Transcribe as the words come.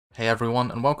Hey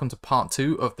everyone, and welcome to part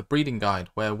 2 of the breeding guide,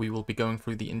 where we will be going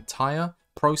through the entire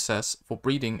process for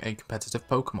breeding a competitive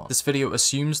Pokemon. This video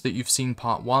assumes that you've seen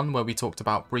part 1 where we talked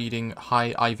about breeding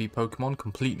high IV Pokemon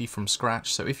completely from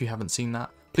scratch, so if you haven't seen that,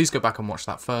 please go back and watch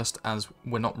that first, as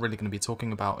we're not really going to be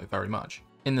talking about it very much.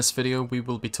 In this video, we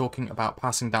will be talking about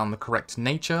passing down the correct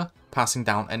nature, passing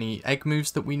down any egg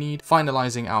moves that we need,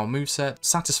 finalizing our moveset,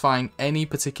 satisfying any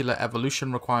particular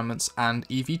evolution requirements, and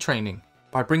EV training.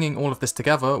 By bringing all of this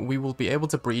together, we will be able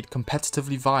to breed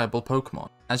competitively viable Pokemon.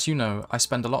 As you know, I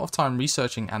spend a lot of time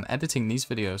researching and editing these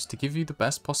videos to give you the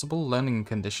best possible learning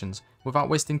conditions without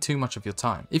wasting too much of your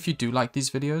time. If you do like these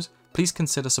videos, please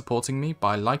consider supporting me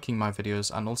by liking my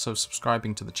videos and also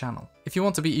subscribing to the channel. If you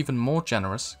want to be even more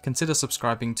generous, consider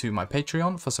subscribing to my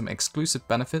Patreon for some exclusive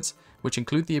benefits, which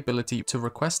include the ability to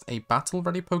request a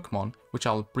battle-ready Pokemon, which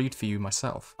I'll breed for you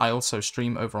myself. I also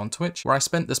stream over on Twitch, where I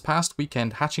spent this past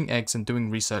weekend hatching eggs and doing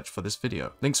research for this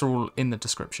video. Links are all in the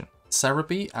description.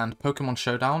 Serebii and Pokemon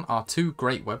Showdown are two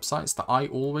great websites that I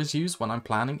always use when I'm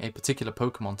planning a particular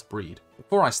Pokemon to breed.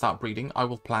 Before I start breeding, I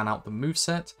will plan out the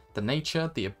moveset, the nature,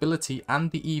 the ability,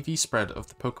 and the EV spread of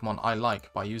the Pokemon I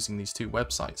like by using these two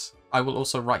websites. I will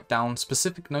also write down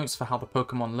specific notes for how the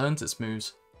Pokemon learns its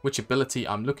moves, which ability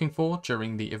I'm looking for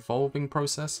during the evolving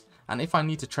process, and if I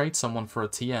need to trade someone for a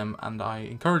TM, and I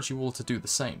encourage you all to do the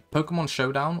same. Pokemon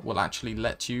Showdown will actually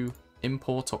let you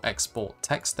import or export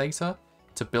text data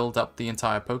to build up the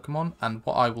entire Pokemon, and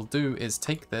what I will do is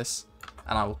take this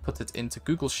and I will put it into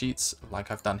Google Sheets like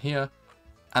I've done here,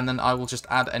 and then I will just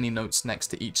add any notes next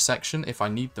to each section if I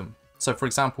need them. So for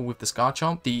example, with this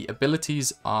Garchomp, the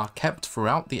abilities are kept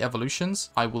throughout the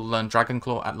evolutions. I will learn Dragon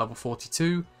Claw at level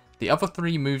 42. The other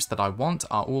three moves that I want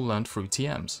are all learned through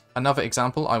TMs. Another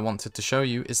example I wanted to show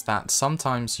you is that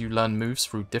sometimes you learn moves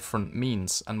through different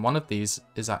means, and one of these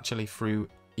is actually through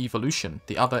evolution.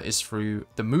 The other is through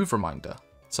the move reminder.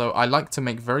 So I like to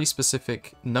make very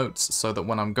specific notes so that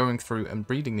when I'm going through and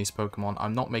breeding these Pokemon,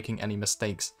 I'm not making any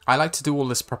mistakes. I like to do all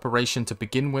this preparation to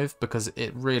begin with because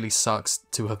it really sucks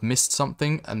to have missed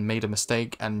something and made a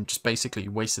mistake and just basically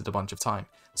wasted a bunch of time.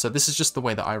 So this is just the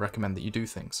way that I recommend that you do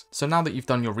things. So now that you've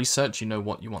done your research, you know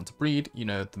what you want to breed, you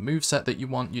know the moveset that you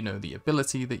want, you know the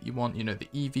ability that you want, you know the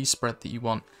EV spread that you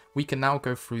want, we can now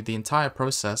go through the entire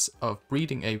process of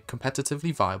breeding a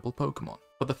competitively viable Pokemon.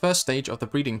 For the first stage of the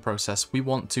breeding process, we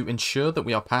want to ensure that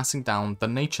we are passing down the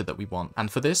nature that we want,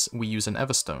 and for this, we use an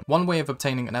Everstone. One way of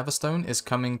obtaining an Everstone is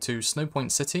coming to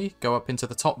Snowpoint City, go up into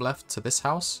the top left to this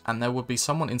house, and there will be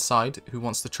someone inside who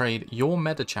wants to trade your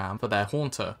Medicham for their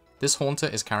Haunter. This Haunter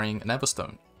is carrying an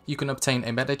Everstone. You can obtain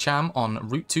a Medicham on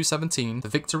Route 217, the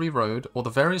Victory Road, or the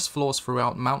various floors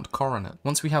throughout Mount Coronet.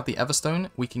 Once we have the Everstone,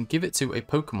 we can give it to a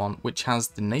Pokemon which has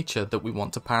the nature that we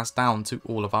want to pass down to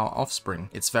all of our offspring.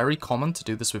 It's very common to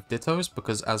do this with Dittos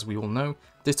because, as we all know,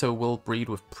 Ditto will breed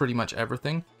with pretty much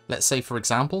everything. Let's say, for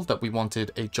example, that we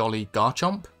wanted a Jolly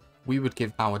Garchomp. We would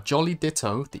give our Jolly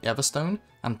Ditto the Everstone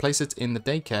and place it in the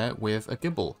daycare with a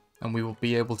Gibble, and we will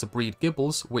be able to breed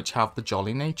Gibbles which have the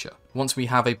Jolly nature. Once we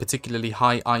have a particularly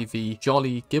high IV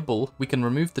Jolly Gibble, we can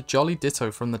remove the Jolly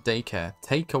Ditto from the daycare,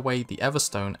 take away the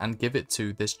Everstone and give it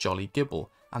to this Jolly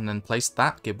Gibble, and then place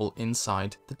that Gibble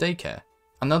inside the daycare.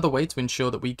 Another way to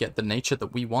ensure that we get the nature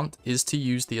that we want is to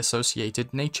use the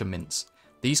associated nature mints.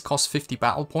 These cost 50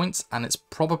 battle points, and it's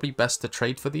probably best to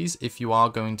trade for these if you are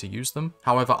going to use them.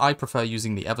 However, I prefer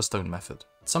using the Everstone method.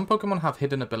 Some Pokemon have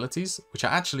hidden abilities, which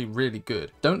are actually really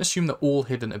good. Don't assume that all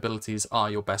hidden abilities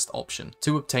are your best option.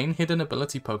 To obtain hidden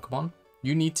ability Pokemon,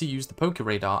 you need to use the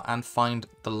Pokeradar and find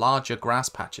the larger grass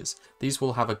patches. These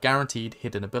will have a guaranteed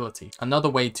hidden ability. Another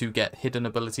way to get hidden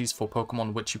abilities for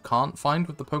Pokemon which you can't find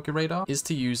with the Pokeradar is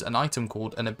to use an item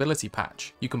called an ability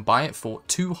patch. You can buy it for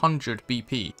 200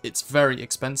 BP. It's very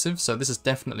expensive, so this is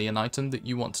definitely an item that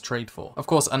you want to trade for. Of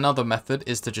course, another method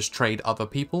is to just trade other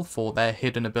people for their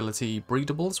hidden ability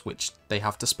breedables, which they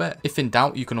have to spare. If in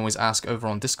doubt, you can always ask over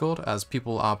on Discord, as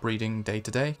people are breeding day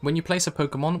to day. When you place a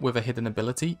Pokemon with a hidden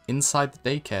ability inside the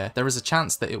daycare, there is a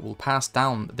chance that it will pass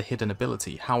down the hidden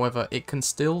ability. However, it can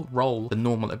still roll the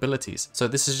normal abilities. So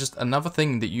this is just another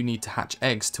thing that you need to hatch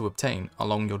eggs to obtain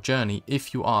along your journey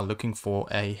if you are looking for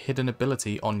a hidden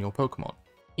ability on your Pokemon.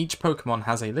 Each Pokemon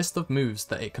has a list of moves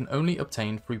that it can only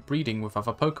obtain through breeding with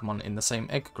other Pokemon in the same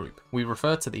egg group. We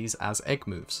refer to these as egg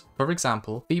moves. For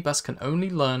example, Feebas can only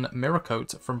learn Mirror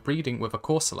Coat from breeding with a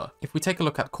Corsola. If we take a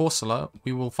look at Corsola,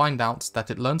 we will find out that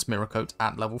it learns Mirror Coat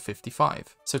at level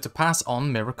 55. So to pass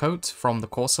on Mirror Coat from the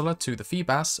Corsola to the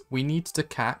Feebas, we need to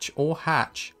catch or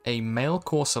hatch a male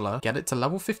Corsola, get it to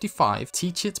level 55,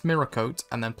 teach it Mirror Coat,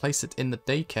 and then place it in the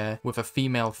daycare with a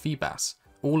female Feebas.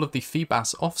 All of the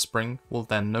Feebas offspring will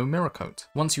then know Mirror Coat.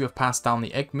 Once you have passed down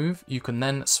the egg move, you can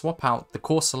then swap out the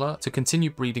Corsola to continue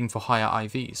breeding for higher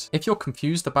IVs. If you're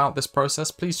confused about this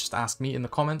process, please just ask me in the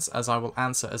comments as I will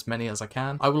answer as many as I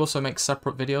can. I will also make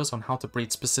separate videos on how to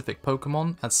breed specific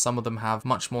Pokemon, as some of them have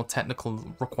much more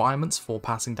technical requirements for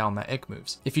passing down their egg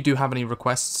moves. If you do have any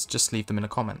requests, just leave them in a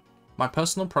comment. My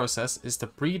personal process is to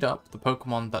breed up the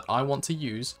Pokemon that I want to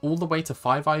use all the way to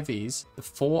 5 IVs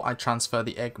before I transfer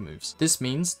the egg moves. This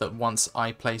means that once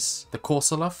I place the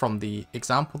Corsola from the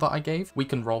example that I gave, we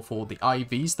can roll for the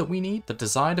IVs that we need, the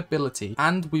desired ability,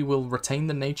 and we will retain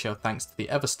the nature thanks to the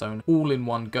Everstone all in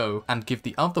one go and give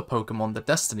the other Pokemon the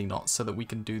Destiny Knot so that we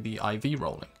can do the IV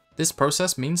rolling. This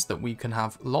process means that we can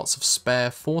have lots of spare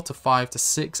 4 to 5 to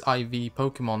 6 IV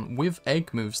Pokemon with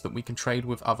egg moves that we can trade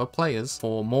with other players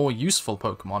for more useful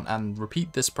Pokemon and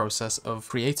repeat this process of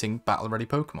creating battle ready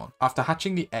Pokemon. After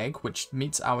hatching the egg, which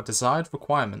meets our desired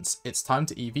requirements, it's time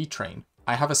to EV train.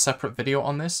 I have a separate video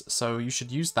on this, so you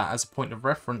should use that as a point of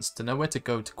reference to know where to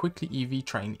go to quickly EV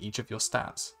train each of your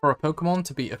stats. For a Pokemon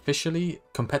to be officially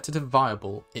competitive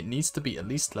viable, it needs to be at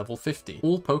least level 50.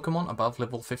 All Pokemon above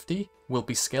level 50 will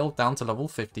be scaled down to level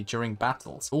 50 during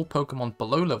battles. All Pokemon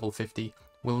below level 50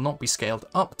 will not be scaled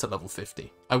up to level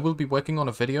 50. I will be working on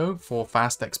a video for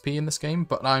fast XP in this game,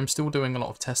 but I'm still doing a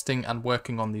lot of testing and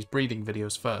working on these breeding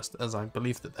videos first, as I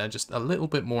believe that they're just a little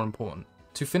bit more important.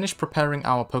 To finish preparing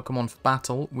our Pokemon for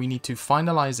battle, we need to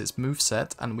finalize its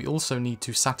moveset, and we also need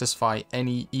to satisfy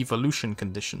any evolution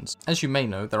conditions. As you may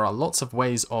know, there are lots of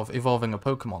ways of evolving a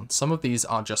Pokemon. Some of these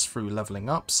are just through leveling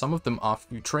up, some of them are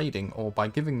through trading or by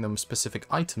giving them specific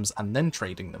items and then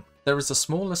trading them. There is a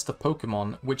small list of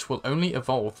Pokemon which will only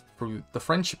evolve through the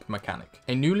friendship mechanic.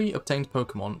 A newly obtained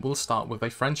Pokemon will start with a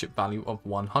friendship value of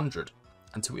 100.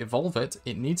 And to evolve it,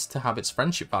 it needs to have its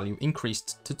friendship value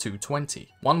increased to 220.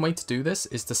 One way to do this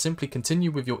is to simply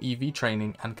continue with your EV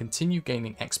training and continue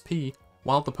gaining XP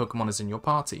while the Pokemon is in your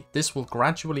party. This will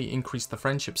gradually increase the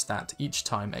friendship stat each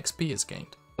time XP is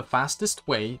gained. The fastest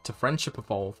way to friendship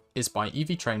evolve is by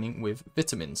EV training with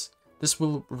vitamins. This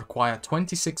will require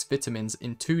 26 vitamins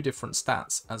in 2 different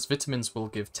stats, as vitamins will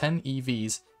give 10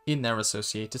 EVs in their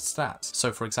associated stats.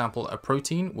 So for example, a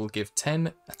protein will give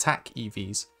 10 attack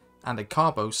EVs, and a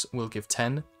Carbos will give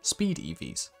 10 speed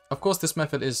EVs. Of course, this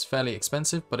method is fairly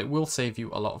expensive, but it will save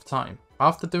you a lot of time.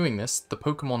 After doing this, the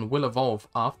Pokemon will evolve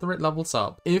after it levels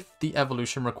up if the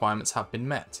evolution requirements have been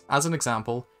met. As an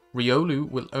example, Riolu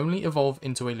will only evolve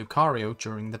into a Lucario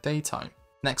during the daytime.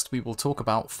 Next, we will talk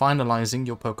about finalizing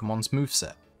your Pokemon's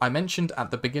moveset. I mentioned at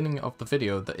the beginning of the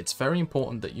video that it's very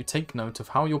important that you take note of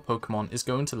how your Pokemon is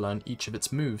going to learn each of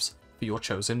its moves for your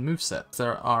chosen moveset.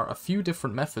 There are a few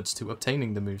different methods to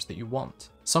obtaining the moves that you want.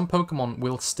 Some Pokemon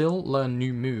will still learn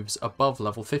new moves above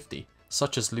level 50,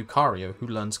 such as Lucario, who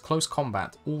learns close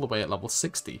combat all the way at level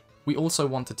 60. We also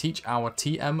want to teach our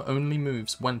TM only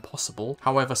moves when possible,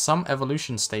 however some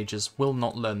evolution stages will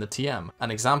not learn the TM.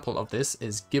 An example of this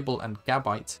is Gible and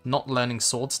Gabite not learning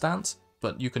Sword Stance,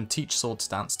 but you can teach Sword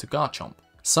Stance to Garchomp.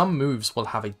 Some moves will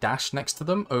have a dash next to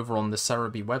them over on the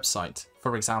Serebii website.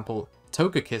 For example,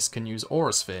 Togekiss can use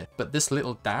Aura Sphere, but this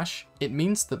little dash, it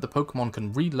means that the Pokemon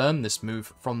can relearn this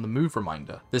move from the move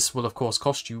reminder. This will of course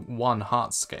cost you 1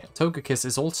 heart scale. Togekiss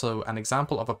is also an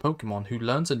example of a Pokemon who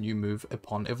learns a new move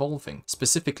upon evolving.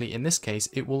 Specifically in this case,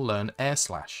 it will learn Air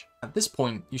Slash. At this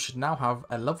point, you should now have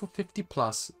a level 50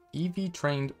 plus EV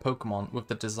trained Pokemon with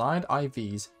the desired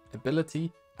IVs,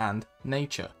 ability, and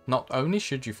nature. Not only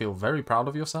should you feel very proud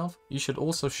of yourself, you should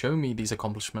also show me these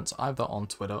accomplishments either on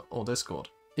Twitter or Discord.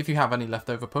 If you have any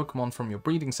leftover Pokemon from your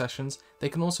breeding sessions, they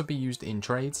can also be used in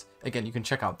trades. Again, you can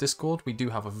check out Discord, we do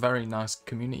have a very nice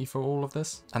community for all of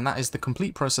this. And that is the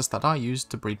complete process that I use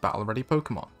to breed battle ready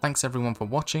Pokemon. Thanks everyone for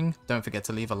watching, don't forget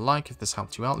to leave a like if this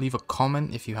helped you out, leave a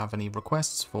comment if you have any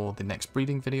requests for the next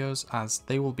breeding videos, as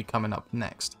they will be coming up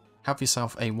next. Have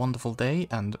yourself a wonderful day,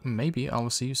 and maybe I will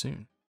see you soon.